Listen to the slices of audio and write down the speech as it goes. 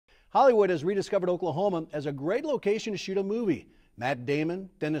Hollywood has rediscovered Oklahoma as a great location to shoot a movie. Matt Damon,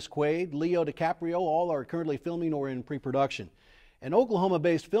 Dennis Quaid, Leo DiCaprio all are currently filming or in pre-production. And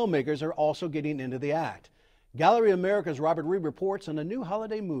Oklahoma-based filmmakers are also getting into the act. Gallery America's Reid reports on a new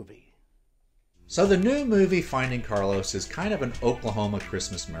holiday movie. So the new movie Finding Carlos is kind of an Oklahoma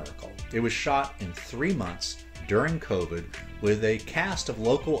Christmas miracle. It was shot in 3 months during COVID with a cast of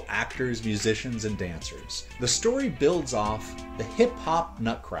local actors, musicians, and dancers. The story builds off the hip-hop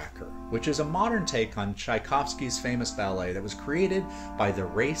Nutcracker, which is a modern take on Tchaikovsky's famous ballet that was created by the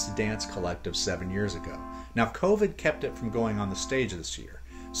Race Dance Collective 7 years ago. Now COVID kept it from going on the stage this year,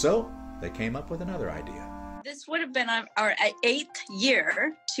 so they came up with another idea. This would have been our 8th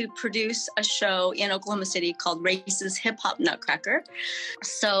year to produce a show in Oklahoma City called Race's Hip Hop Nutcracker.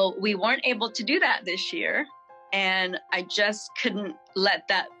 So we weren't able to do that this year. And I just couldn't let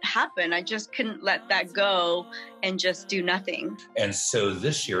that happen. I just couldn't let that go and just do nothing. And so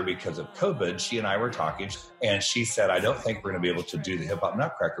this year, because of COVID, she and I were talking, and she said, I don't think we're going to be able to do the Hip Hop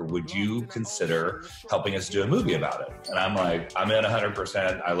Nutcracker. Would you consider helping us do a movie about it? And I'm like, I'm in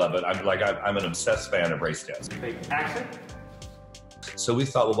 100%. I love it. I'm an obsessed fan of race dance. Action. So we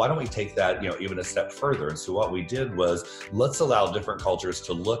thought, well, why don't we take that, even a step further? And so what we did was, let's allow different cultures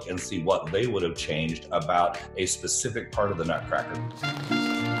to look and see what they would have changed about a specific part of the Nutcracker.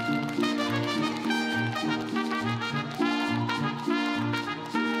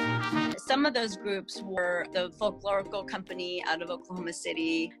 Some of those groups were the Folklorical Company out of Oklahoma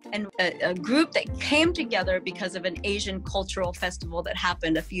City, and a group that came together because of an Asian cultural festival that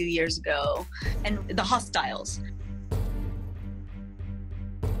happened a few years ago, and the Hostiles.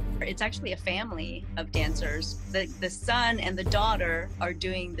 It's actually a family of dancers. The son and the daughter are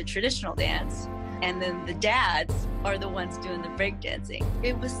doing the traditional dance, and then the dads are the ones doing the breakdancing.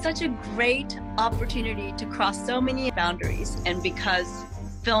 It was such a great opportunity to cross so many boundaries, and because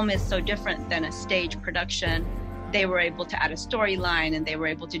film is so different than a stage production, they were able to add a storyline, and they were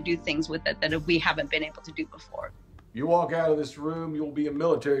able to do things with it that we haven't been able to do before. You walk out of this room, you'll be in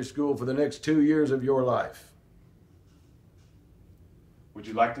military school for the next 2 years of your life. Would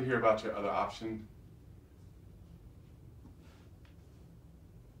you like to hear about your other option?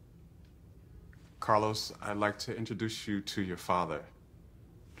 Carlos, I'd like to introduce you to your father,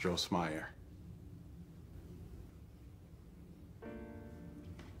 Joe Smyer.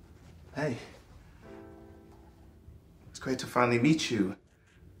 Hey. It's great to finally meet you.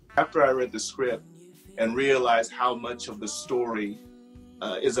 After I read the script and realized how much of the story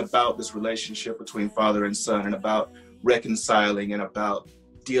is about this relationship between father and son, and about reconciling, and about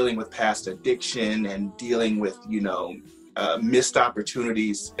dealing with past addiction, and dealing with, missed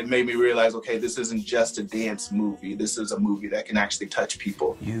opportunities, it made me realize, okay, this isn't just a dance movie. This is a movie that can actually touch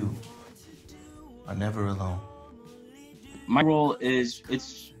people. You are never alone. My role is,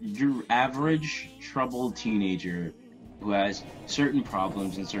 it's your average troubled teenager who has certain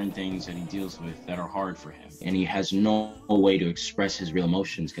problems and certain things that he deals with that are hard for him. And he has no way to express his real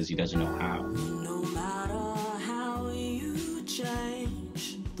emotions because he doesn't know how. No matter how you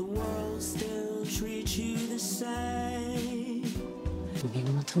change, the world still treats you the same. If you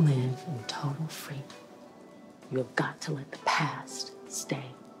want to live in total freedom, you have got to let the past stay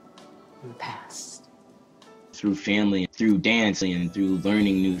in the past. Through family, through dancing, and through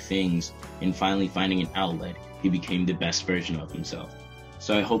learning new things, and finally finding an outlet, he became the best version of himself.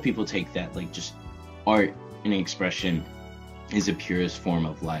 So I hope people take that, just art and expression is the purest form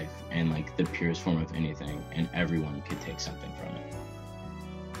of life, and the purest form of anything, and everyone could take something from it.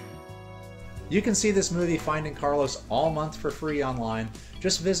 You can see this movie Finding Carlos all month for free online.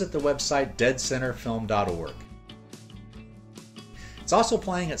 Just visit the website deadcenterfilm.org. It's also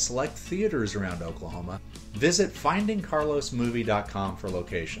playing at select theaters around Oklahoma. Visit findingcarlosmovie.com for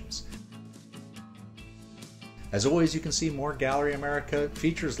locations. As always, you can see more Gallery America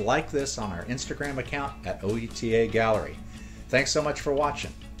features like this on our Instagram account at OETA Gallery. Thanks so much for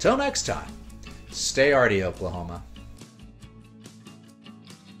watching. Till next time, stay arty, Oklahoma.